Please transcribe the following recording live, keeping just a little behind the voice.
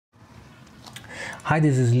Hi,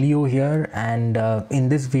 this is Leo here, and in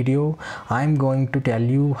this video I'm going to tell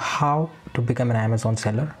you how to become an Amazon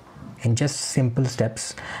seller in just simple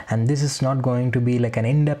steps. And this is not going to be like an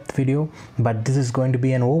in-depth video, but this is going to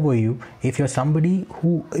be an overview if you're somebody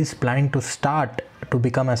who is planning to start to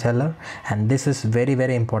become a seller. And this is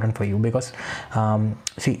very important for you because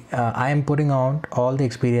I am putting out all the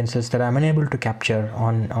experiences that I'm unable to capture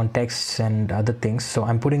on texts and other things. So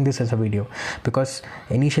I'm putting this as a video because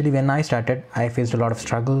initially when I started, I faced a lot of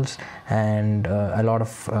struggles and a lot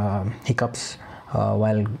of hiccups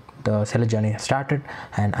while the seller journey started,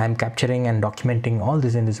 and I'm capturing and documenting all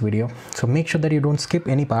this in this video. So make sure that you don't skip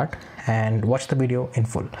any part and watch the video in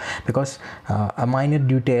full, because a minor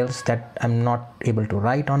details that I'm not able to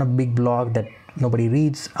write on a big blog that nobody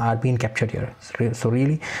reads are being captured here. So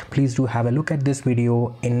really, please do have a look at this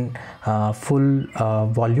video in full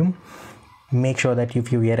volume. Make sure that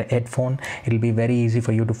if you wear a headphone, it'll be very easy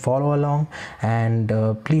for you to follow along, and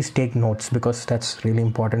please take notes, because that's really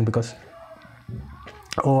important. Because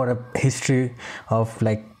over a history of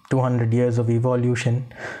like 200 years of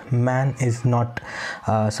evolution, man is not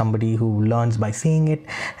somebody who learns by seeing it,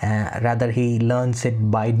 rather he learns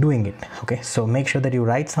it by doing it. Okay, so make sure that you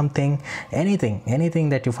write something, anything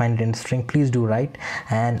that you find interesting, please do write.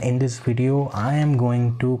 And in this video I am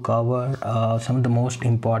going to cover some of the most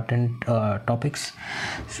important topics.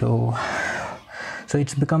 So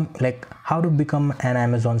it's become like how to become an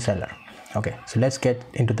Amazon seller. Okay, so let's get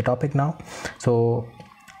into the topic now. So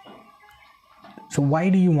why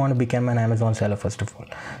do you want to become an Amazon seller first of all?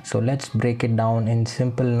 So let's break it down in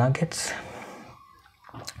simple nuggets.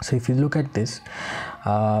 So if you look at this,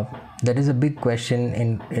 that is a big question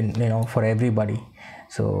in for everybody.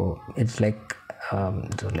 So it's like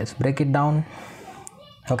so let's break it down.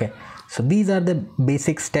 Okay, so these are the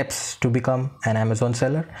basic steps to become an Amazon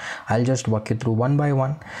seller. I'll just walk you through one by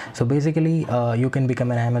one. So basically you can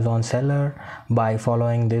become an Amazon seller by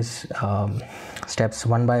following this steps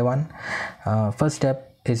one by one. First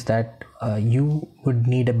step is that you would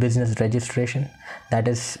need a business registration, that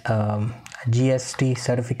is GST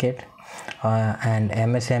certificate and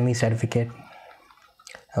MSME certificate.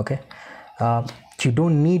 Okay, you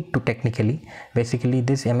don't need to technically, basically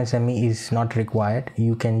this MSME is not required.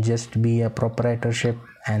 You can just be a proprietorship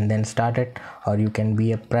and then start it, or you can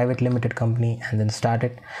be a private limited company and then start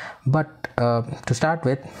it. But to start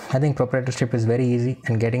with, I think proprietorship is very easy,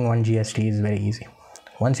 and getting one GST is very easy.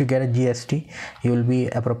 Once you get a GST, you will be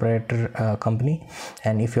a proprietor company.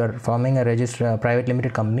 And if you're forming a private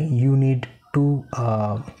limited company, you need two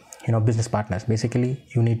business partners. Basically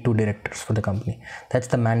you need two directors for the company. That's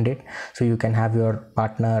the mandate. So you can have your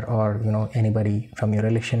partner or anybody from your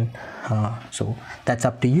relation. So that's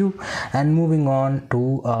up to you. And moving on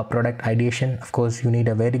to product ideation, of course you need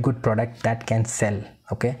a very good product that can sell.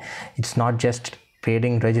 Okay, it's not just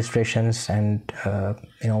creating registrations and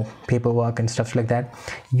paperwork and stuff like that.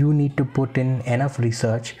 You need to put in enough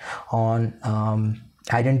research on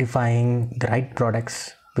identifying the right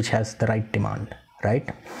products which has the right demand, right?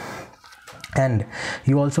 And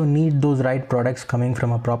you also need those right products coming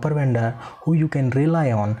from a proper vendor who you can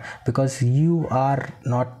rely on, because you are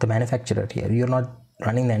not the manufacturer here. You're not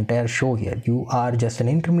running the entire show here. You are just an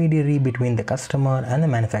intermediary between the customer and the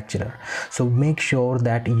manufacturer. So make sure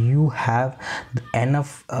that you have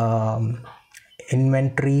enough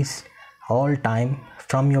inventories all time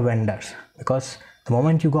from your vendors, because the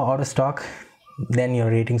moment you go out of stock, then your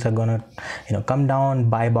ratings are gonna come down,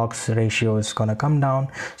 buy box ratio is gonna come down,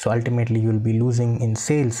 so ultimately you'll be losing in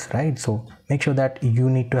sales, right? So make sure that you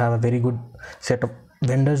need to have a very good set of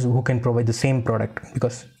vendors who can provide the same product,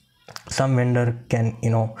 because some vendor can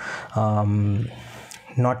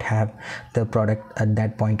not have the product at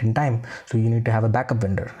that point in time, so you need to have a backup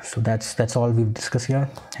vendor. So that's all we've discussed here.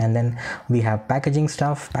 And then we have packaging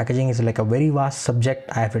stuff. Packaging is like a very vast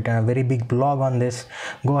subject. I have written a very big blog on this.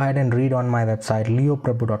 Go ahead and read on my website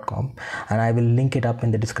leoprabhu.com, and I will link it up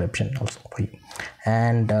in the description also for you.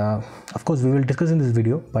 And of course we will discuss in this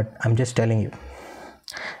video, but I'm just telling you.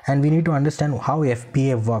 And we need to understand how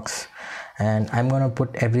FBA works, and I'm gonna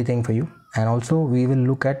put everything for you. And also we will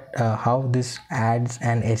look at how this ads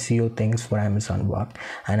and SEO things for Amazon work,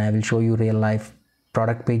 and I will show you real life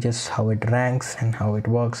product pages, how it ranks and how it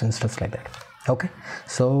works and stuff like that. Okay,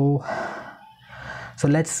 so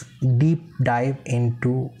let's deep dive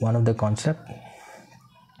into one of the concept,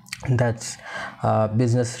 that's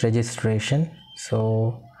business registration.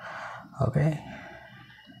 So okay,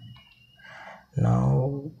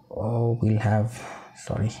 now we'll have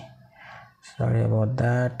sorry about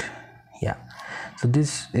that. Yeah, so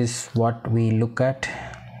this is what we look at.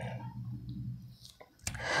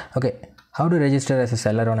 Okay, How to register as a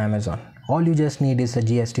seller on Amazon? All you just need is a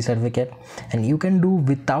GST certificate, and you can do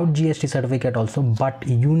without GST certificate also, but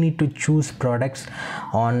you need to choose products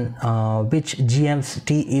on which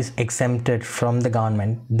GST is exempted from the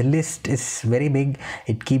government. The list is very big,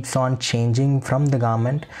 it keeps on changing from the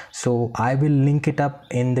government, so I will link it up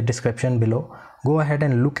in the description below. Go ahead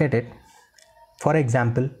and look at it. For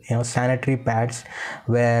example, sanitary pads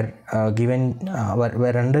were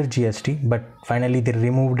were under GST, but finally they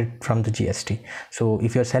removed it from the GST. So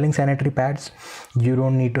if you're selling sanitary pads, you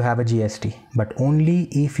don't need to have a GST, but only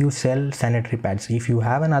if you sell sanitary pads. If you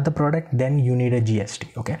have another product, then you need a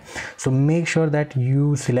GST. Okay, so make sure that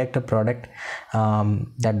you select a product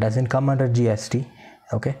that doesn't come under GST.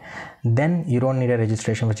 Okay, then you don't need a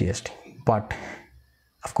registration for GST. But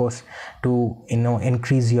of course, to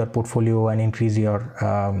increase your portfolio and increase your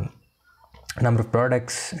number of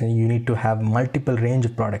products, you need to have multiple range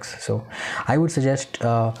of products. So I would suggest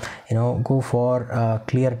go for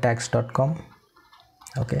cleartax.com.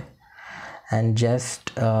 okay, and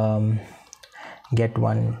just get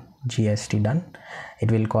one GST done.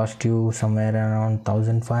 It will cost you somewhere around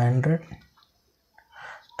 1500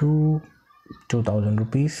 to 2000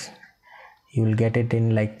 rupees. You will get it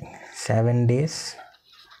in like 7 days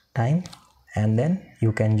time, and then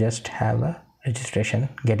you can just have a registration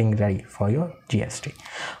getting ready for your GST.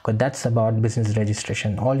 because that's about business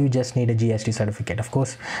registration. All you just need a GST certificate. Of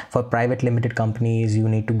course, for private limited companies you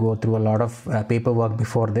need to go through a lot of paperwork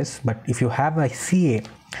before this, but if you have a CA,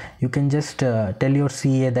 you can just tell your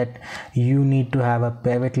CA that you need to have a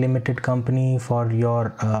private limited company for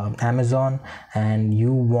your Amazon, and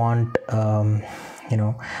you want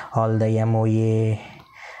all the MOA,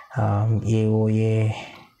 AOA,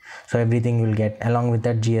 so everything you will get. Along with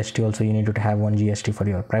that GST also, you need to have one GST for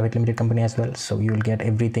your private limited company as well, so you will get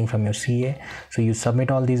everything from your CA. So you submit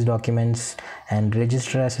all these documents and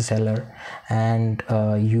register as a seller, and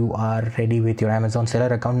you are ready with your Amazon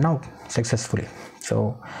seller account now successfully.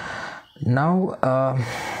 So now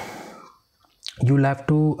you'll have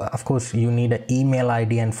to, of course, you need an email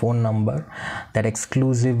ID and phone number that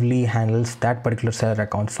exclusively handles that particular seller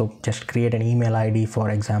account. So just create an email ID, for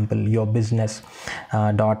example,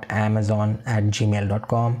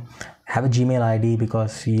 yourbusiness.amazon@gmail.com. have a Gmail ID,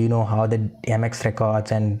 because you know how the MX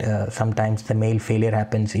records, and sometimes the mail failure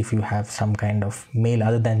happens if you have some kind of mail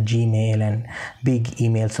other than Gmail and big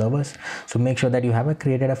email servers. So make sure that you have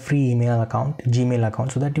created a free email account, Gmail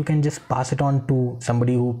account, so that you can just pass it on to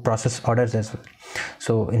somebody who process orders as well.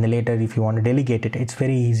 So in the later, if you want to delegate it, it's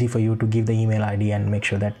very easy for you to give the email ID and make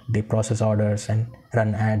sure that they process orders and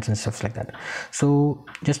run ads and stuff like that. So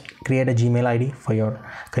just create a Gmail ID for your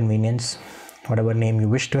convenience, whatever name you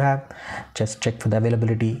wish to have. Just check for the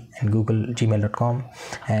availability and Google gmail.com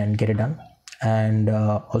and get it done. And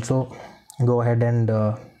also go ahead and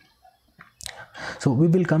so we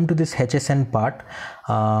will come to this HSN part,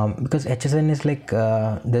 because HSN is like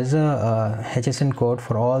there's a HSN code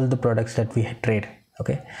for all the products that we trade.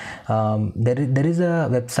 Okay, there is a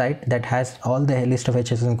website that has all the list of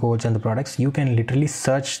HSN codes and the products. You can literally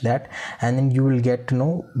search that, and then you will get to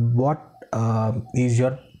know what is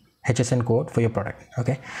your HSN code for your product.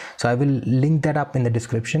 Okay, so I will link that up in the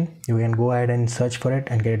description. You can go ahead and search for it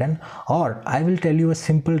and get it done, or I will tell you a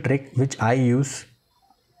simple trick which I use.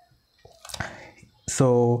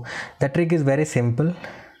 So the trick is very simple.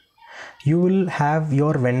 You will have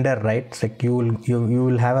your vendor, right? It's like you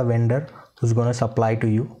will have a vendor who's going to supply to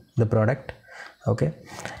you the product. Okay,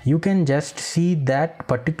 you can just see that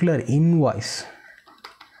particular invoice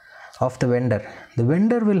of the vendor. The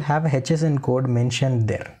vendor will have a HSN code mentioned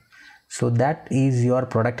there. So that is your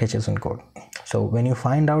product HSN code. So when you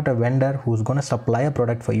find out a vendor who's going to supply a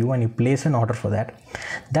product for you and you place an order for that,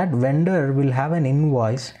 that vendor will have an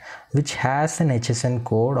invoice which has an HSN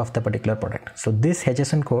code of the particular product. So this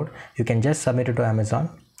HSN code, you can just submit it to Amazon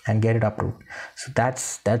and get it approved. So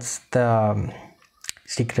that's the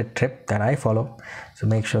secret tip that I follow. So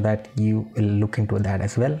make sure that you will look into that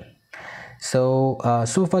as well. So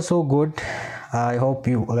so far so good. I hope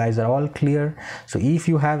you guys are all clear. So if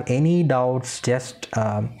you have any doubts, just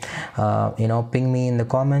ping me in the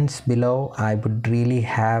comments below. I would really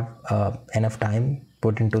have enough time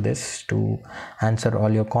put into this to answer all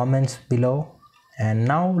your comments below. And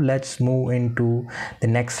now let's move into the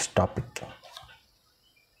next topic.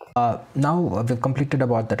 Now we've completed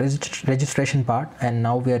about the registration part, and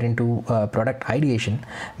now we are into product ideation.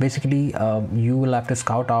 Basically, you will have to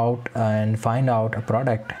scout out and find out a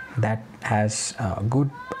product that has a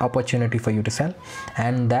good opportunity for you to sell,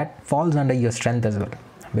 and that falls under your strength as well.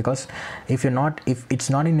 Because if it's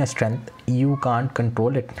not in your strength, you can't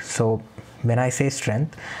control it. So when I say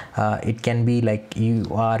strength, it can be like you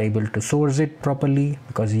are able to source it properly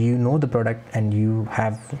because you know the product and you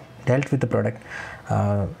have dealt with the product,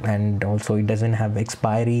 and also it doesn't have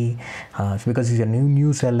expiry, because it's a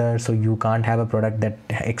new seller, so you can't have a product that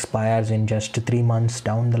expires in just 3 months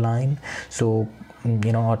down the line, so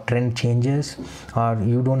or trend changes, or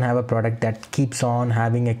you don't have a product that keeps on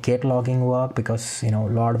having a cataloging work, because a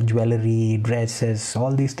lot of jewelry, dresses,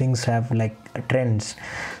 all these things have like trends,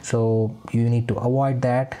 so you need to avoid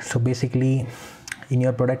that. So basically in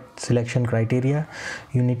your product selection criteria,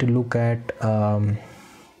 you need to look at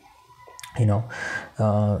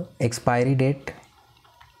expiry date.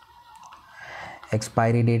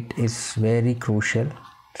 Expiry date is very crucial.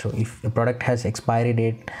 So if a product has expiry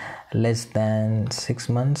date less than 6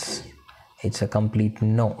 months, it's a complete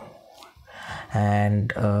no.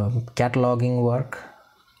 And catalog work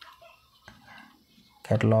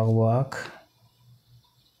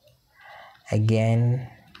again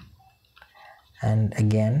and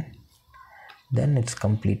again, then it's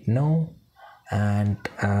complete no. And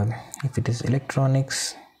if it is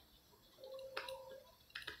electronics,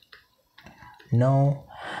 no.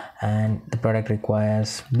 And the product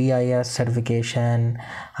requires BIS certification.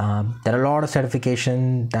 There are a lot of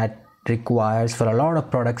certification that requires for a lot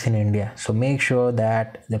of products in India, so make sure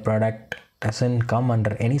that the product doesn't come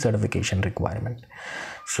under any certification requirement.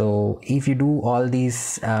 So if you do all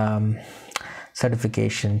these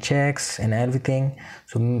certification checks and everything,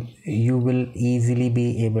 so you will easily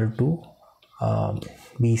be able to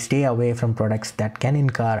stay away from products that can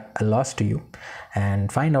incur a loss to you,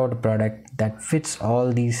 and find out a product that fits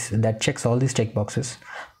all these, that checks all these check boxes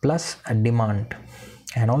plus a demand.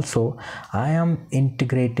 And also I am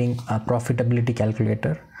integrating a profitability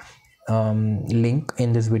calculator link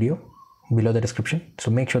in this video below the description,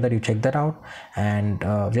 so make sure that you check that out and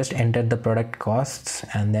just enter the product costs,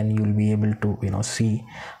 and then you'll be able to see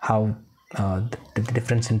how the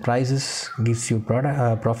difference in prices gives you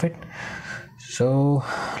profit. So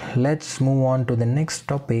let's move on to the next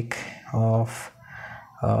topic of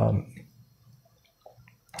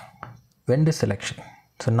vendor selection.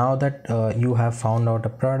 So now that you have found out a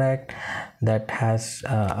product that has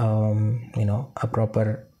a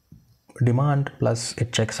proper demand, plus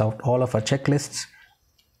it checks out all of our checklists,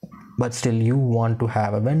 but still you want to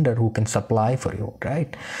have a vendor who can supply for you,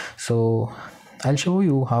 right? So I'll show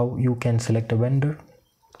you how you can select a vendor.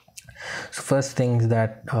 So first thing is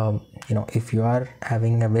that if you are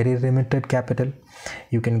having a very limited capital,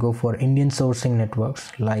 you can go for Indian sourcing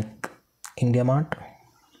networks like IndiaMart,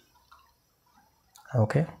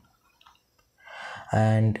 okay,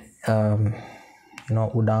 and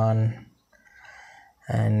Udan,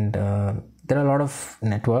 and there are a lot of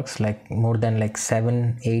networks, like more than like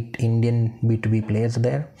 7-8 Indian B2B players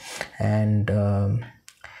there. And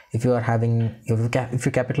if you are having, if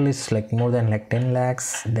your capital is like more than like 10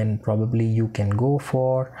 lakhs, then probably you can go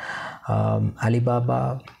for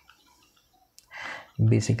Alibaba.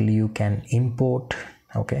 Basically you can import,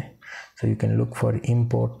 okay, so you can look for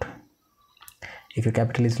import. If your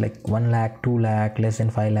capital is like 1 lakh, 2 lakh, less than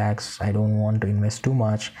 5 lakhs, I don't want to invest too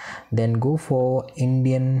much, then go for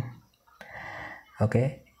Indian,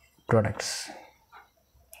 okay, products.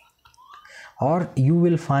 Or you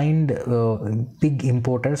will find big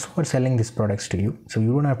importers who are selling these products to you, so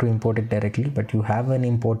you don't have to import it directly, but you have an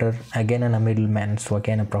importer again and a middleman, so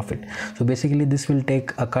again a profit. So basically this will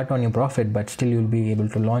take a cut on your profit, but still you'll be able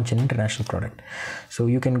to launch an international product, so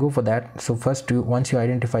you can go for that. So first, once you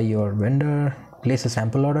identify your vendor, place a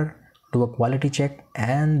sample order, do a quality check,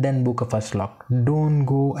 and then book a first lock. Don't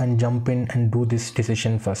go and jump in and do this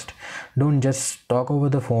decision first. Don't just talk over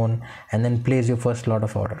the phone and then place your first lot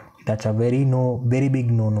of order. That's a very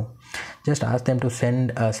big no. Just ask them to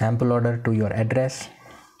send a sample order to your address,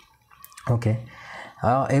 okay.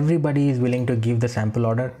 Everybody is willing to give the sample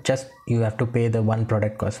order, just you have to pay the one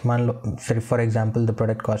product cost. For example, the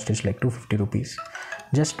product cost is like 250 rupees,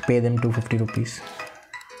 just pay them 250 rupees.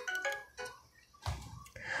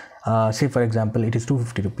 Say for example it is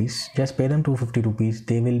 250 rupees, just pay them 250 rupees.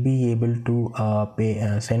 They will be able to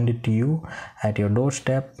send it to you at your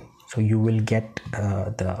doorstep, so you will get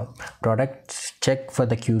the products, check for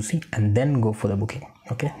the QC, and then go for the booking,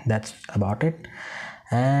 okay. That's about it.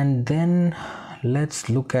 And then let's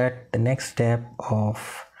look at the next step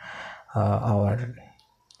of our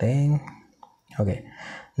thing, okay.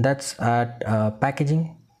 That's at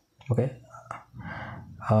packaging, okay.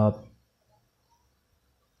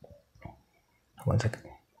 One second.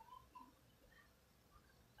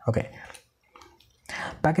 Okay,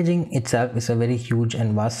 packaging itself is a very huge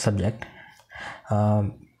and vast subject.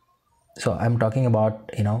 So I'm talking about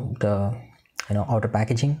the outer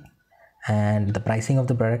packaging, and the pricing of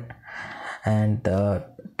the product, and the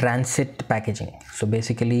transit packaging. So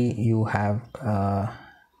basically you have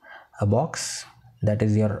a box that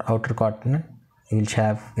is your outer carton, which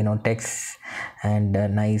have text and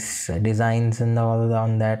nice designs and all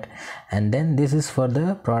on that, and then this is for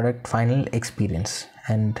the product final experience.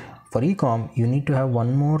 And for e-com you need to have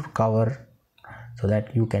one more cover so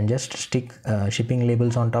that you can just stick shipping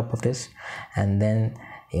labels on top of this, and then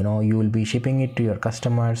you will be shipping it to your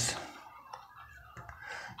customers.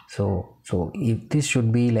 So if this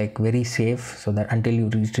should be like very safe, so that until you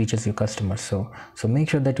reaches your customers. So make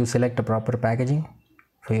sure that you select a proper packaging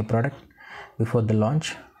for your product before the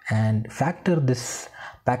launch, and factor this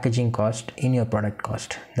packaging cost in your product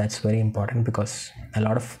cost. That's very important, because a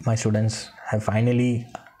lot of my students have finally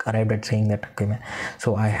arrived at saying that, okay man,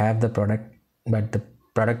 so I have the product, but the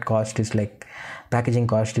product cost is like, packaging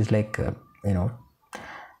cost is like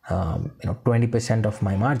 20% of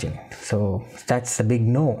my margin. So that's a big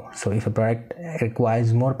no. So if a product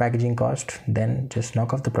requires more packaging cost, then just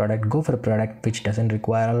knock off the product, go for a product which doesn't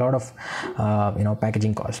require a lot of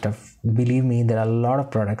packaging cost. Believe me, there are a lot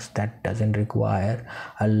of products that doesn't require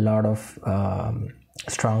a lot of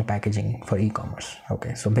strong packaging for e-commerce.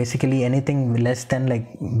 Okay, so basically anything less than like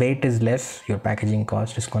weight is less, your packaging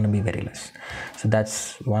cost is going to be very less. So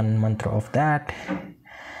that's one mantra of that.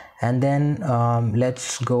 And then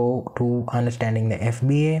let's go to understanding the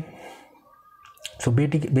FBA. So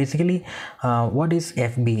basically what is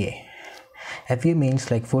FBA? FBA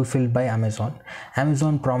means like fulfilled by Amazon.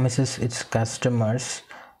 Amazon promises its customers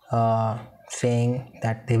saying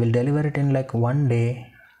that they will deliver it in like 1 day,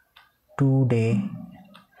 2 day.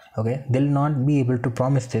 Okay, they'll not be able to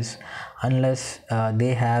promise this unless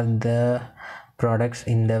they have the products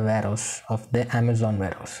in the warehouse of the Amazon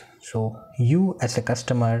warehouse. So you as a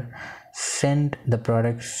customer send the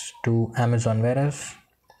products to Amazon warehouse.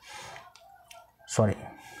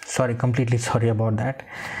 Completely sorry about that.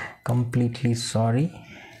 Completely sorry.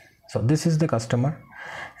 So this is the customer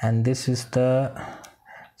and this is the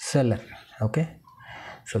seller. Okay,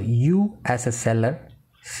 so you as a seller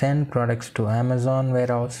send products to Amazon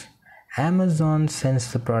warehouse. Amazon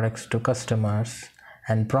sends the products to customers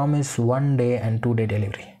and promise 1 day and 2 day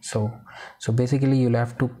delivery. So basically you'll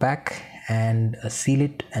have to pack and seal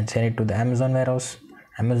it and send it to the Amazon warehouse.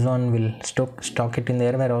 Amazon will stock it in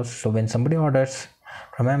their warehouse. So when somebody orders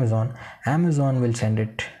from Amazon, Amazon will send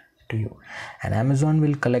it to you, and Amazon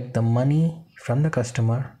will collect the money from the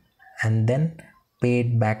customer and then pay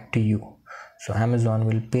it back to you. So Amazon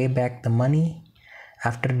will pay back the money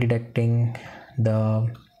after deducting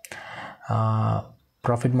the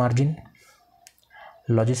profit margin,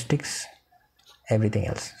 logistics, everything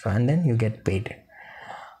else. So and then you get paid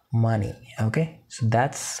money. Okay, so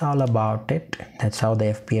that's all about it. That's how the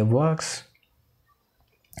FBA works.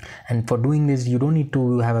 And for doing this, you don't need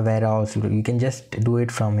to have a warehouse. You can just do it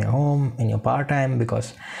from your home in your part-time,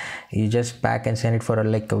 because you just pack and send it for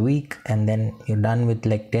like a week, and then you're done with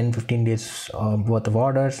like 10-15 days worth of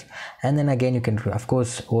orders. And then again you can, of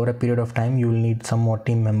course, over a period of time you will need some more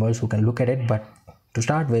team members who can look at it, but to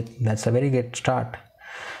start with, that's a very good start.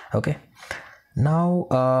 Okay,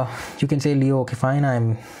 now you can say, Leo, okay fine,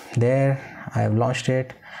 I'm there, I have launched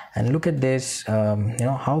it, and look at this,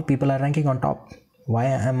 how people are ranking on top. Why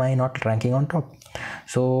am I not ranking on top?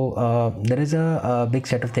 So there is a big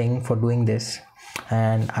set of things for doing this,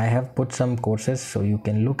 and I have put some courses, so you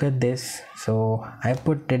can look at this. So I have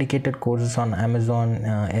put dedicated courses on Amazon,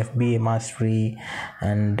 FBA Mastery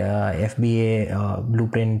and FBA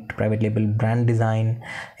Blueprint, Private Label, Brand Design,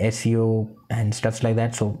 SEO and stuffs like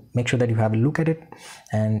that. So make sure that you have a look at it,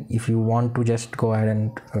 and if you want to just go ahead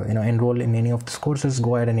and enroll in any of these courses,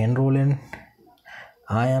 go ahead and enroll in.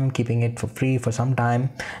 I am keeping it for free for some time.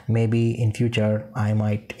 Maybe in future I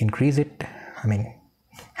might increase it. I mean,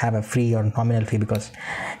 have a free or nominal fee, because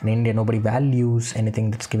in India nobody values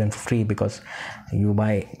anything that's given for free, because you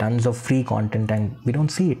buy tons of free content and we don't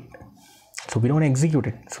see it, so we don't execute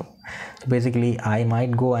it. So basically I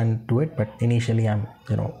might go and do it, but initially I'm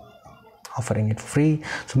offering it free.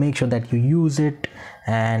 So make sure that you use it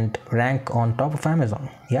and rank on top of Amazon.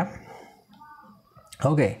 Yeah,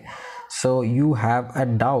 okay. So you have a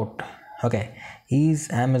doubt, okay, is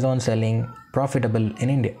Amazon selling profitable in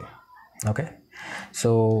India? Okay,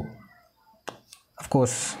 so of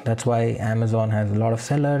course that's why Amazon has a lot of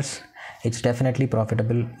sellers. It's definitely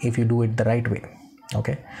profitable if you do it the right way.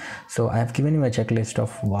 Okay, so I have given you a checklist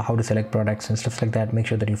of how to select products and stuff like that. Make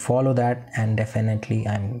sure that you follow that, and definitely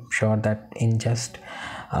I'm sure that in just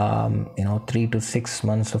 3 to 6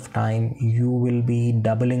 months of time you will be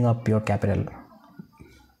doubling up your capital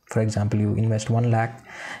For example, you invest 1 lakh,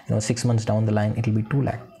 6 months down the line, it will be 2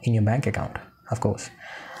 lakh in your bank account. Of course,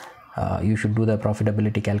 you should do the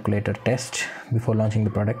profitability calculator test before launching the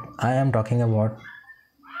product. I am talking about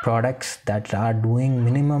products that are doing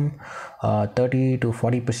minimum 30 to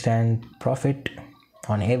 40% profit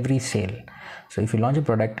on every sale. So if you launch a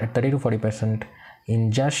product at 30 to 40%,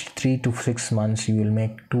 in just 3 to 6 months you will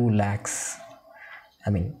make 2 lakhs.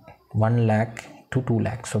 1 lakh to 2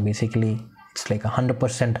 lakhs. So basically it's like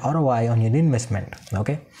 100% ROI on your investment.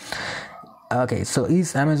 Okay, so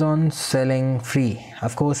is Amazon selling free?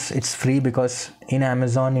 Of course it's free, because in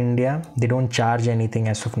Amazon India they don't charge anything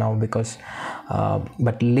as of now, because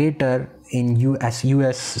but later in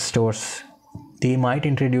US stores they might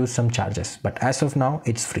introduce some charges, but as of now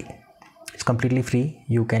it's free. It's completely free.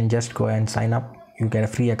 You can just go and sign up, you get a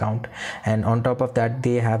free account, and on top of that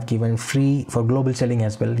they have given free for global selling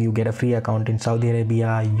as well. You get a free account in Saudi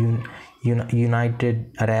Arabia,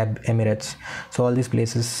 United Arab Emirates. So all these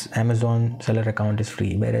places Amazon seller account is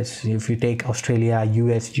free, whereas if you take Australia,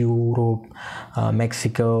 US, Europe,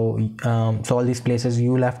 Mexico, so all these places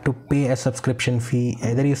you will have to pay a subscription fee.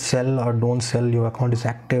 Either you sell or don't sell, your account is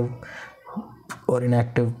active or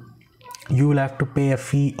inactive, you will have to pay a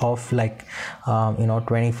fee of like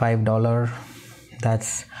 $25.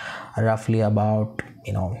 That's roughly about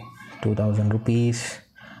 2,000 rupees,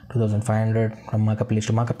 2,500 from marketplace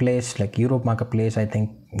to marketplace. Like Europe marketplace, I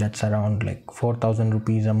think that's around like 4,000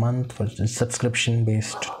 rupees a month for the subscription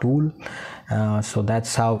based tool. So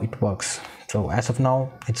that's how it works. So as of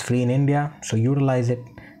now it's free in India, so utilize it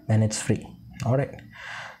when it's free. All right,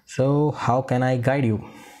 so how can I guide you?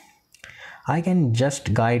 I can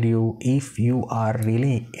just guide you if you are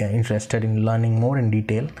really interested in learning more in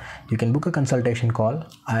detail. You can book a consultation call.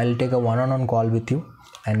 I'll take a one-on-one call with you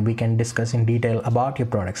and we can discuss in detail about your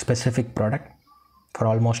product, specific product, for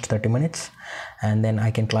almost 30 minutes, and then I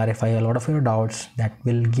can clarify a lot of your doubts that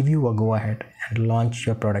will give you a go ahead and launch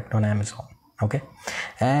your product on Amazon. Okay,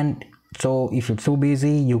 and so if you're so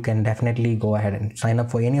busy, you can definitely go ahead and sign up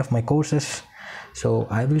for any of my courses. So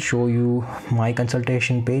I will show you my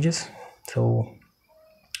consultation pages. So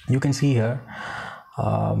you can see here,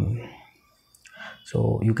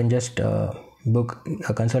 so you can just book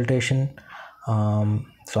a consultation.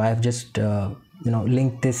 So I have just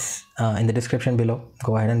linked this in the description below.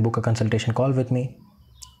 Go ahead and book a consultation call with me,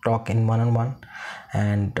 talk in one-on-one,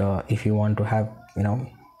 and if you want to have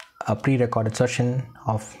a pre-recorded session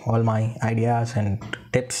of all my ideas and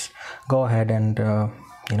tips, go ahead and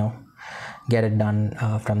get it done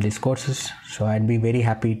from these courses. So I'd be very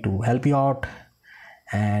happy to help you out,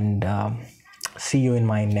 and see you in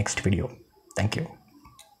my next video. Thank you.